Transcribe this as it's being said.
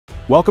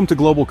Welcome to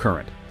Global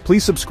Current.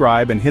 Please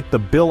subscribe and hit the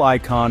bell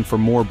icon for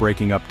more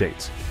breaking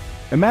updates.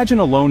 Imagine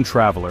a lone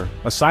traveler,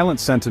 a silent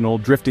sentinel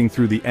drifting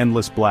through the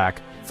endless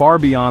black, far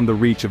beyond the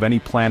reach of any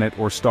planet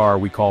or star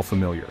we call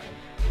familiar.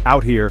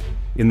 Out here,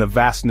 in the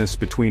vastness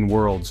between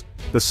worlds,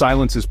 the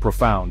silence is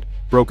profound,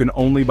 broken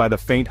only by the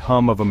faint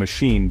hum of a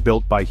machine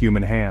built by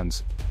human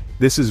hands.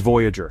 This is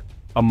Voyager,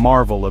 a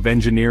marvel of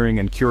engineering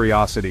and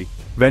curiosity,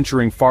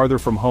 venturing farther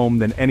from home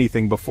than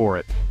anything before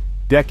it.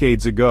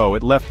 Decades ago,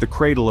 it left the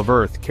cradle of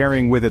Earth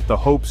carrying with it the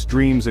hopes,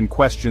 dreams, and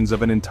questions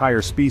of an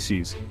entire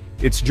species.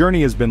 Its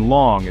journey has been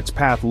long, its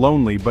path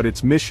lonely, but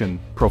its mission,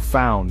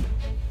 profound.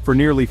 For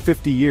nearly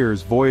 50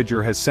 years,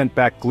 Voyager has sent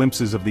back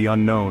glimpses of the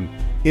unknown,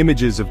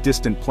 images of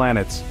distant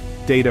planets,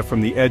 data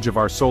from the edge of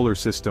our solar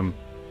system,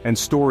 and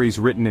stories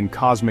written in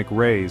cosmic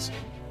rays.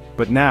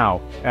 But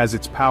now, as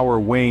its power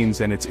wanes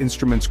and its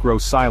instruments grow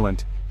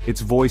silent, its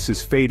voice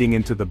is fading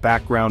into the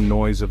background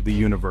noise of the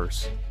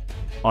universe.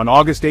 On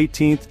August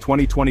 18,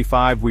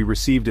 2025, we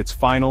received its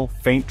final,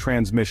 faint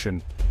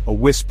transmission, a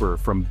whisper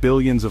from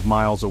billions of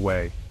miles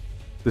away.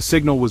 The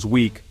signal was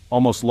weak,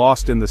 almost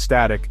lost in the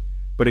static,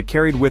 but it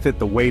carried with it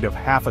the weight of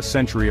half a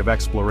century of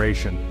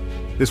exploration.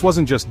 This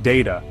wasn't just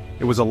data,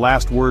 it was a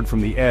last word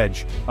from the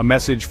edge, a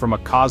message from a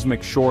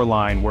cosmic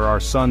shoreline where our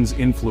sun's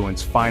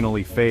influence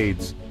finally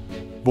fades.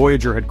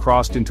 Voyager had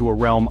crossed into a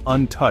realm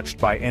untouched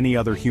by any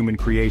other human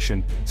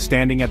creation,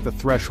 standing at the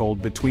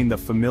threshold between the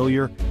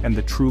familiar and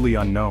the truly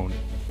unknown.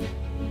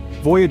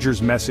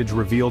 Voyager's message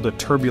revealed a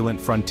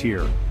turbulent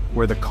frontier,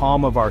 where the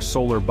calm of our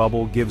solar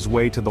bubble gives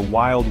way to the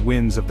wild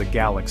winds of the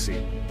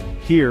galaxy.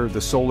 Here,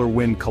 the solar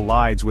wind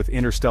collides with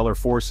interstellar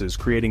forces,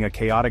 creating a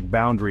chaotic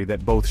boundary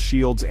that both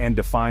shields and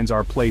defines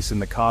our place in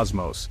the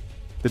cosmos.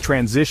 The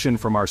transition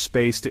from our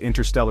space to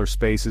interstellar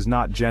space is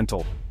not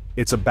gentle.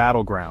 It's a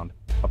battleground,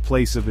 a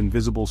place of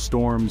invisible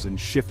storms and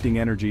shifting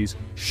energies,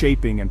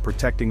 shaping and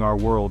protecting our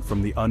world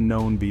from the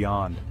unknown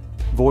beyond.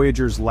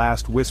 Voyager's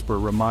last whisper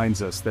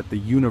reminds us that the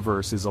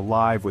universe is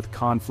alive with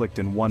conflict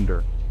and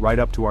wonder, right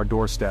up to our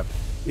doorstep.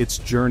 Its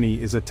journey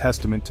is a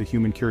testament to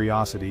human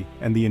curiosity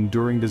and the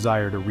enduring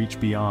desire to reach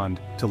beyond,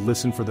 to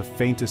listen for the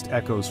faintest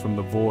echoes from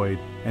the void,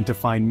 and to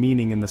find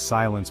meaning in the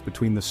silence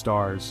between the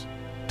stars.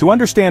 To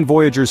understand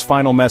Voyager's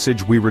final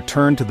message, we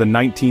return to the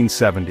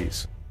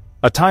 1970s.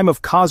 A time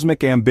of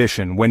cosmic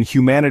ambition when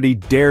humanity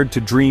dared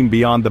to dream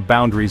beyond the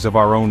boundaries of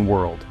our own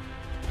world.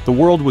 The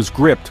world was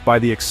gripped by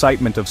the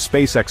excitement of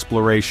space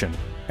exploration,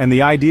 and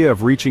the idea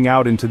of reaching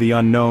out into the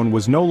unknown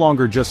was no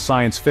longer just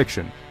science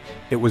fiction.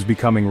 It was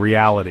becoming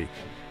reality.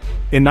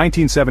 In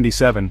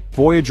 1977,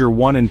 Voyager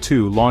 1 and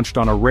 2 launched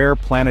on a rare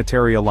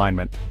planetary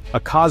alignment,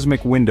 a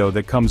cosmic window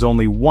that comes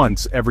only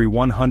once every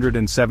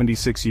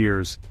 176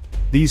 years.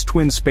 These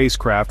twin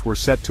spacecraft were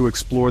set to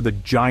explore the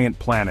giant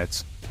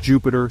planets,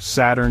 Jupiter,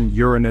 Saturn,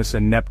 Uranus,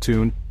 and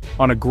Neptune,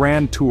 on a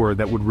grand tour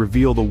that would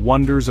reveal the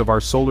wonders of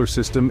our solar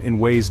system in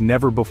ways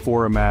never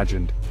before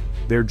imagined.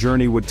 Their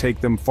journey would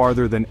take them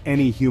farther than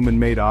any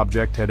human-made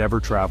object had ever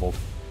traveled.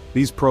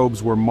 These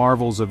probes were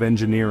marvels of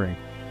engineering,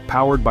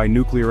 powered by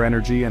nuclear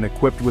energy and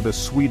equipped with a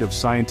suite of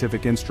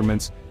scientific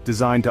instruments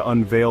designed to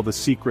unveil the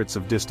secrets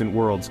of distant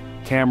worlds.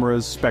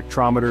 Cameras,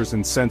 spectrometers,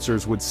 and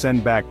sensors would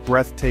send back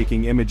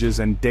breathtaking images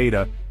and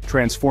data,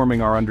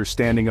 transforming our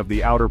understanding of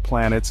the outer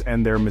planets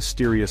and their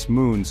mysterious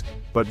moons.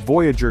 But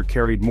Voyager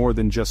carried more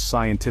than just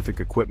scientific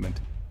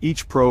equipment.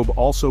 Each probe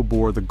also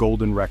bore the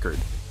Golden Record,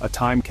 a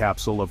time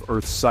capsule of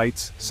Earth's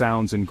sights,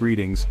 sounds, and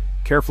greetings,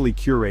 carefully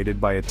curated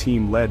by a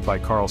team led by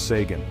Carl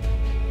Sagan.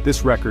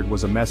 This record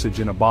was a message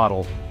in a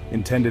bottle,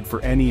 intended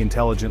for any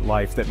intelligent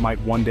life that might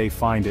one day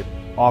find it,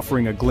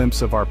 offering a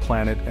glimpse of our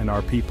planet and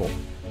our people.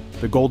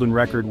 The Golden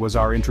Record was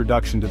our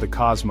introduction to the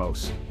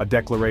cosmos, a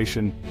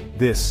declaration,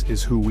 this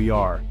is who we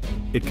are.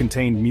 It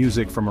contained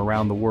music from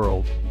around the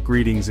world,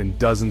 greetings in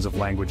dozens of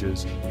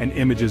languages, and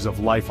images of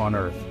life on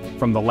Earth,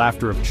 from the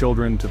laughter of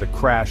children to the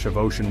crash of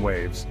ocean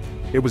waves.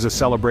 It was a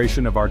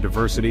celebration of our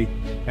diversity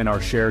and our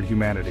shared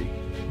humanity.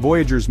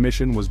 Voyager's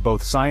mission was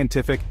both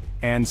scientific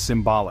and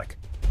symbolic,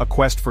 a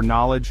quest for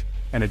knowledge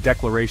and a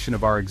declaration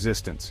of our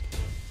existence.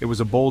 It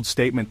was a bold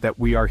statement that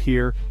we are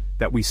here,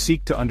 that we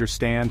seek to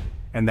understand,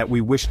 and that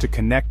we wish to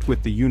connect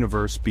with the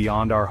universe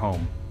beyond our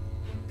home.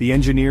 The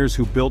engineers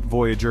who built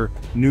Voyager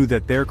knew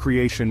that their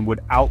creation would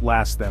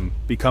outlast them,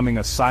 becoming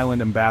a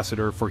silent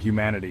ambassador for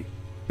humanity.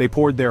 They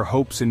poured their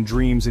hopes and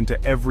dreams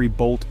into every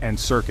bolt and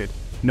circuit,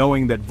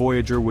 knowing that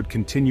Voyager would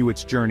continue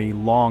its journey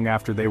long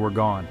after they were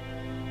gone.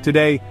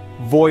 Today,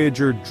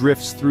 Voyager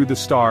drifts through the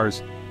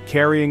stars,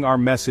 carrying our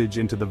message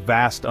into the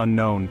vast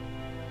unknown.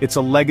 It's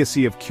a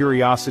legacy of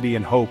curiosity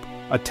and hope,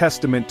 a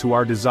testament to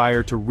our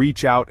desire to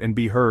reach out and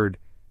be heard,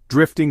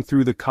 drifting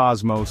through the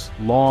cosmos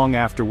long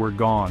after we're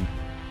gone.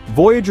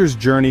 Voyager's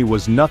journey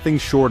was nothing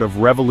short of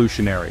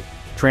revolutionary,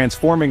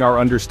 transforming our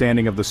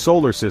understanding of the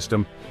solar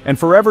system and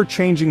forever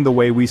changing the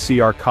way we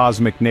see our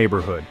cosmic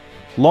neighborhood.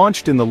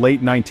 Launched in the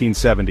late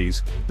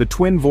 1970s, the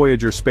twin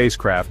Voyager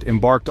spacecraft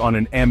embarked on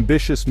an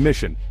ambitious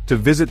mission to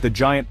visit the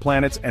giant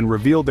planets and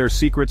reveal their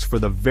secrets for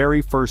the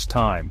very first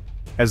time.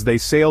 As they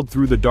sailed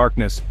through the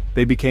darkness,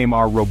 they became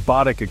our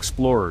robotic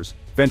explorers,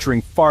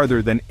 venturing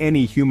farther than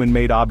any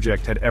human-made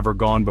object had ever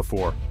gone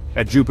before.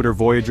 At Jupiter,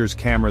 Voyager's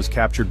cameras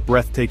captured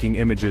breathtaking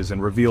images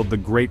and revealed the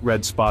Great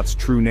Red Spot's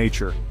true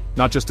nature.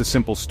 Not just a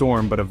simple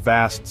storm, but a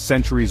vast,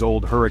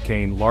 centuries-old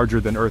hurricane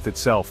larger than Earth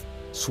itself,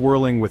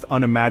 swirling with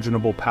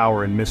unimaginable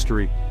power and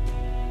mystery.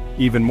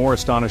 Even more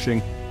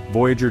astonishing,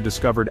 Voyager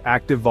discovered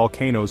active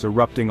volcanoes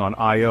erupting on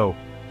Io,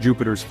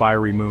 Jupiter's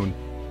fiery moon.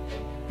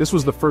 This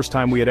was the first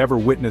time we had ever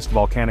witnessed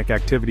volcanic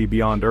activity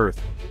beyond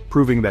Earth,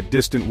 proving that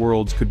distant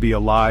worlds could be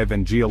alive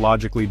and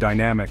geologically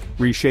dynamic,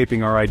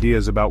 reshaping our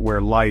ideas about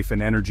where life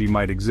and energy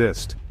might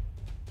exist.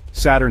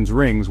 Saturn's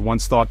rings,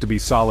 once thought to be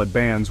solid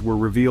bands, were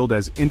revealed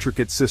as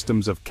intricate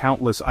systems of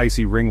countless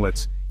icy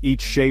ringlets,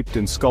 each shaped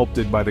and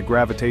sculpted by the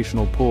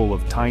gravitational pull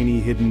of tiny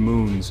hidden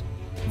moons.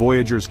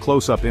 Voyager's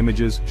close-up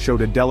images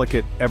showed a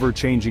delicate,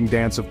 ever-changing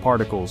dance of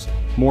particles,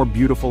 more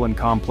beautiful and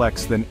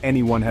complex than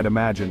anyone had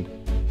imagined.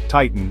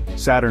 Titan,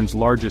 Saturn's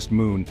largest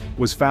moon,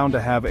 was found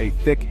to have a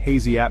thick,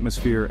 hazy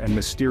atmosphere and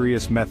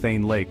mysterious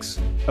methane lakes,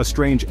 a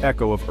strange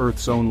echo of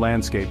Earth's own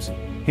landscapes,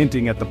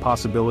 hinting at the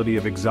possibility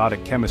of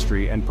exotic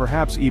chemistry and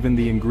perhaps even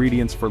the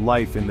ingredients for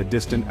life in the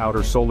distant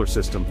outer solar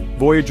system.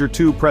 Voyager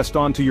 2 pressed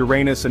on to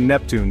Uranus and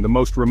Neptune, the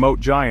most remote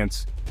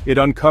giants. It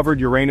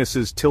uncovered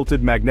Uranus's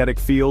tilted magnetic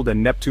field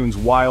and Neptune's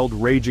wild,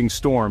 raging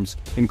storms,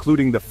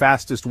 including the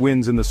fastest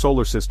winds in the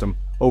solar system,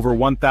 over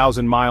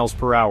 1,000 miles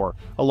per hour,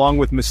 along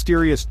with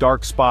mysterious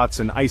dark spots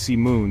and icy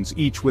moons,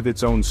 each with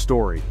its own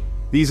story.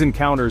 These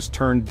encounters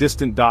turned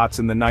distant dots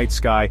in the night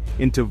sky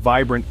into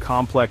vibrant,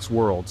 complex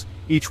worlds,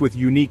 each with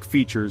unique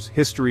features,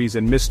 histories,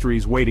 and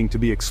mysteries waiting to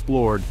be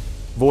explored.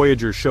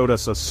 Voyager showed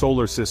us a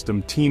solar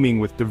system teeming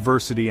with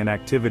diversity and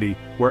activity,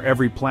 where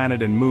every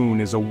planet and moon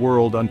is a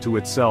world unto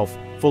itself,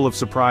 full of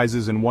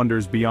surprises and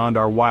wonders beyond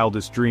our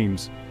wildest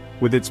dreams.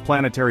 With its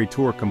planetary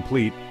tour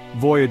complete,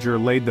 Voyager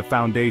laid the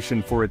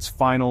foundation for its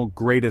final,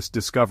 greatest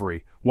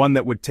discovery, one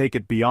that would take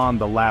it beyond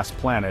the last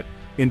planet,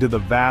 into the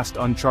vast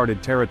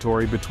uncharted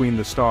territory between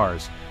the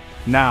stars.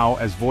 Now,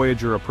 as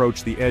Voyager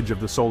approached the edge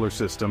of the solar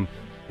system,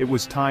 it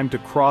was time to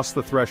cross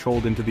the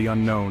threshold into the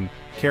unknown,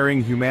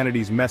 carrying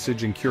humanity's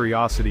message and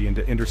curiosity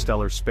into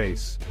interstellar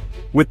space.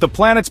 With the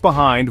planets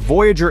behind,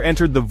 Voyager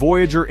entered the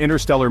Voyager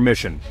interstellar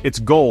mission, its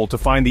goal to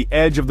find the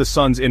edge of the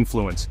sun's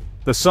influence.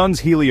 The sun's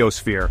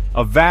heliosphere,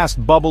 a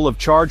vast bubble of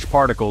charged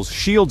particles,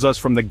 shields us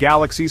from the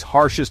galaxy's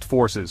harshest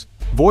forces.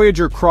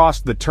 Voyager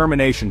crossed the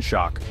termination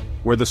shock,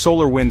 where the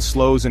solar wind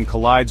slows and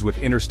collides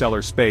with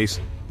interstellar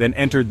space, then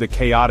entered the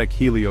chaotic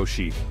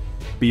heliosheath.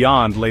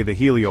 Beyond lay the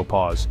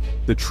heliopause,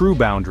 the true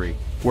boundary,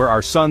 where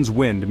our sun's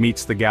wind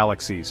meets the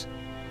galaxy's.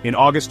 In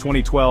August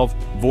 2012,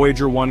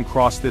 Voyager 1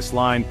 crossed this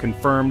line,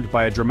 confirmed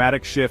by a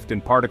dramatic shift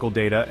in particle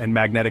data and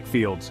magnetic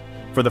fields.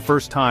 For the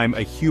first time,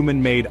 a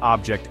human-made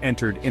object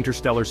entered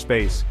interstellar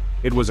space.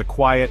 It was a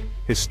quiet,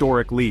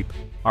 historic leap,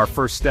 our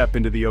first step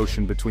into the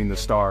ocean between the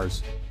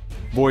stars.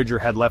 Voyager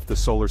had left the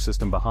solar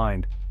system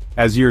behind.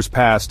 As years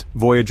passed,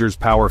 Voyager's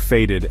power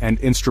faded and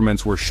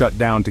instruments were shut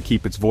down to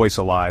keep its voice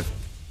alive.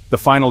 The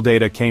final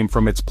data came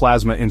from its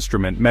plasma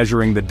instrument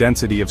measuring the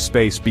density of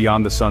space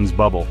beyond the sun's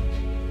bubble.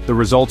 The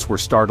results were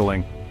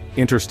startling.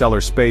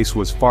 Interstellar space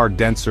was far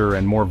denser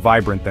and more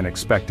vibrant than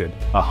expected,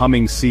 a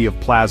humming sea of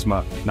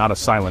plasma, not a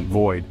silent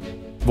void.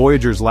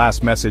 Voyager's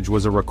last message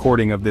was a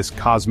recording of this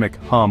cosmic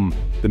hum,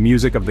 the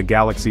music of the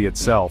galaxy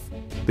itself.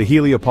 The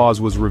heliopause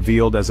was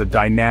revealed as a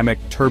dynamic,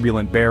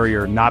 turbulent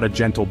barrier, not a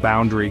gentle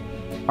boundary.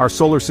 Our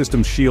solar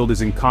system's shield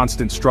is in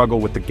constant struggle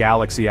with the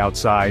galaxy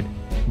outside.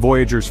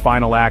 Voyager's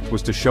final act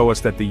was to show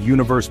us that the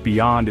universe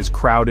beyond is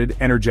crowded,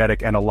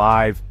 energetic, and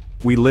alive.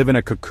 We live in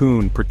a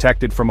cocoon,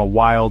 protected from a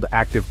wild,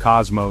 active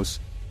cosmos.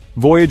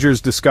 Voyager's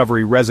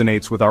discovery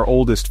resonates with our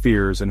oldest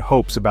fears and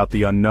hopes about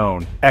the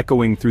unknown,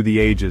 echoing through the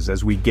ages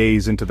as we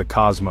gaze into the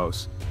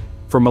cosmos.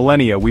 For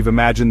millennia, we've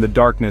imagined the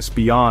darkness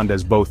beyond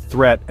as both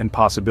threat and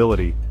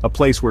possibility, a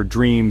place where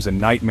dreams and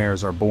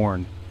nightmares are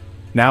born.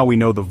 Now we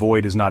know the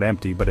void is not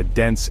empty, but a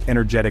dense,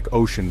 energetic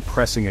ocean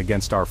pressing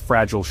against our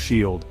fragile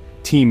shield,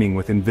 teeming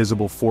with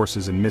invisible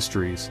forces and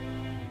mysteries.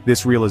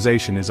 This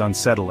realization is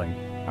unsettling.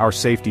 Our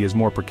safety is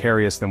more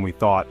precarious than we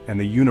thought, and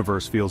the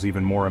universe feels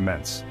even more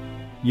immense.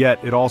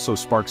 Yet, it also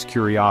sparks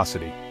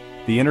curiosity.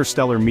 The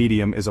interstellar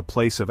medium is a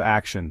place of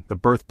action, the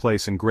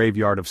birthplace and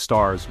graveyard of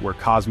stars where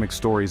cosmic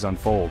stories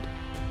unfold.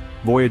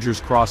 Voyager's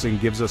crossing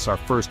gives us our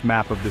first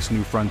map of this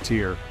new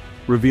frontier,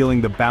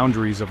 revealing the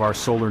boundaries of our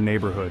solar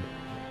neighborhood.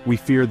 We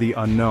fear the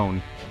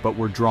unknown, but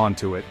we're drawn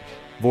to it.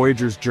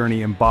 Voyager's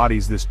journey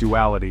embodies this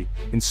duality,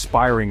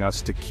 inspiring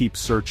us to keep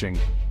searching.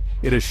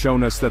 It has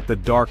shown us that the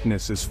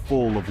darkness is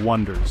full of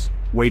wonders,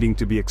 waiting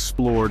to be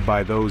explored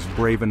by those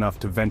brave enough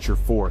to venture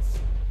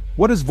forth.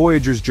 What does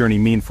Voyager's journey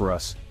mean for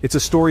us? It's a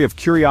story of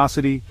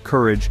curiosity,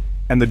 courage,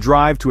 and the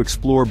drive to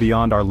explore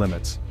beyond our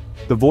limits.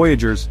 The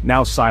Voyagers,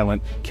 now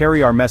silent,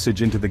 carry our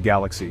message into the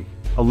galaxy,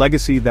 a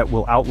legacy that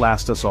will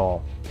outlast us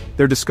all.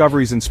 Their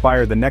discoveries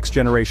inspire the next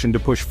generation to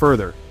push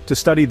further, to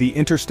study the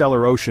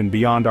interstellar ocean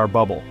beyond our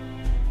bubble.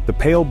 The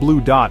pale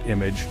blue dot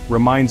image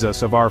reminds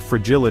us of our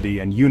fragility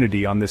and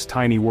unity on this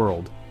tiny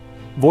world.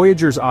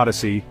 Voyager's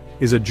Odyssey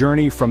is a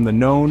journey from the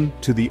known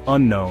to the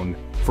unknown,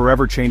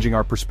 forever changing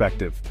our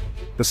perspective.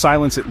 The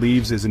silence it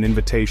leaves is an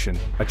invitation,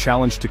 a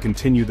challenge to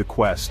continue the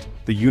quest.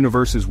 The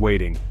universe is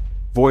waiting.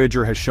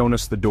 Voyager has shown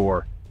us the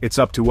door. It's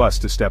up to us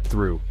to step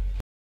through.